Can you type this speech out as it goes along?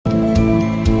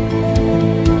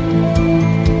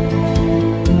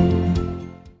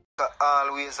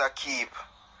always a keep.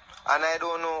 And I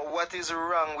don't know what is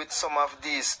wrong with some of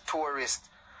these tourists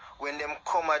when them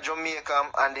come to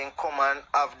Jamaica and then come and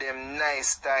have them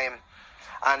nice time.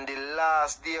 And the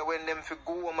last day when them fi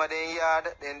go home at their yard,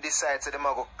 then decide to them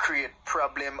go create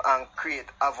problem and create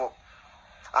havoc.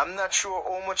 I'm not sure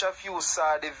how much of you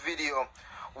saw the video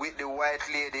with the white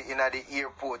lady in the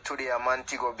airport today at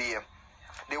Montego Bay.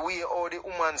 The way how the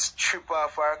woman strip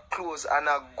off her clothes and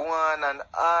a go on and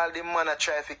all the man a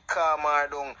try to calm her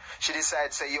down. She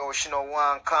decides say, yo, she no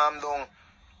want calm down.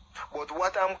 But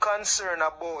what I'm concerned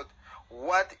about,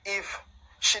 what if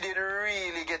she did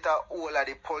really get a hold of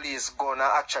the police gun and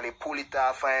actually pull it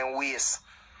off her waist?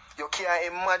 You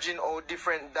can't imagine how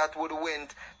different that would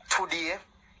went today.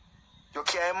 You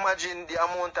can't imagine the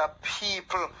amount of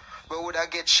people who would have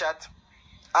get shot.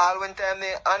 All when time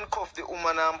they handcuff the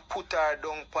woman and put her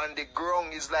down on the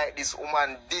ground, is like this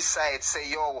woman decides, say,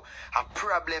 yo, a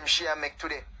problem she a make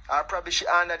today. Or probably she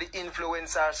under the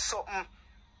influence or something.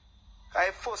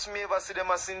 I first me ever see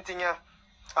them a something here.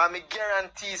 And me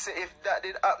guarantee say if that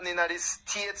did happen in the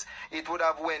States, it would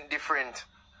have went different.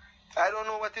 I don't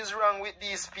know what is wrong with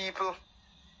these people.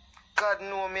 God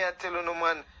know me, I tell you no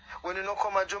man. When you no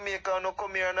come to Jamaica, you no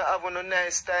come here and have a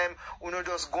nice time, you no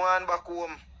just go on back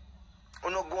home. You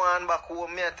no go on back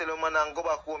home, me I tell you man, and go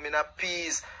back home in a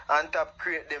peace and top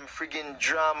create them friggin'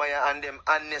 drama and them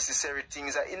unnecessary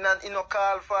things. In no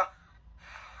call for.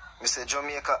 Me say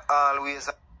Jamaica always.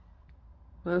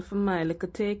 Well, for my little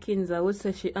takings, I would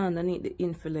say she underneath the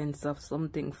influence of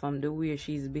something from the way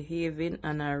she's behaving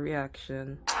and her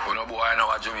reaction. You no boy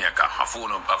now at Jamaica. I phone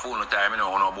no time, you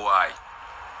know, no boy.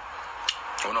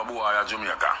 You no boy at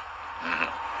Jamaica.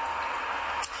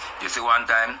 You see one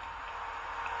time,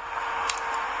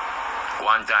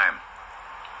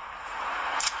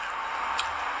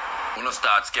 you no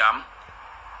start scam,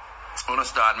 you no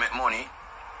start make money,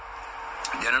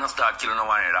 then you no start killing no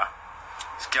one another.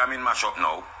 Scamming mash up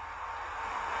now.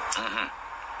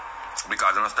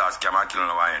 Because you no start scamming and killing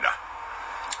no one another.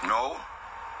 No,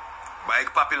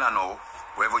 bike popular now.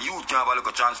 Wherever you can have a look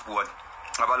at transport,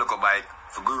 have a look at bike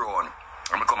for grow on.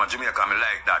 I'm come to Jamaica, I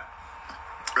like that.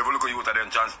 If you look at youth at them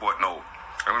transport now,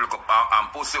 I'm look up and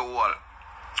pussy wall.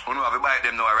 You know, have a bike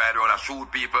them now, I ride around and shoot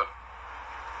people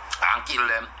and kill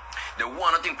them. The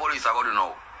one thing police are going to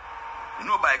know.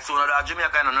 No bike sooner than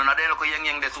Jamaica, none of them look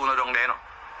young they sooner down there.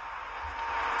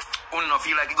 You don't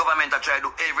feel like the government are trying to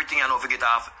do everything and not forget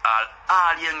off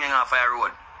all young off our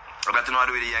road. You got to know how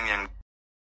to do with the young.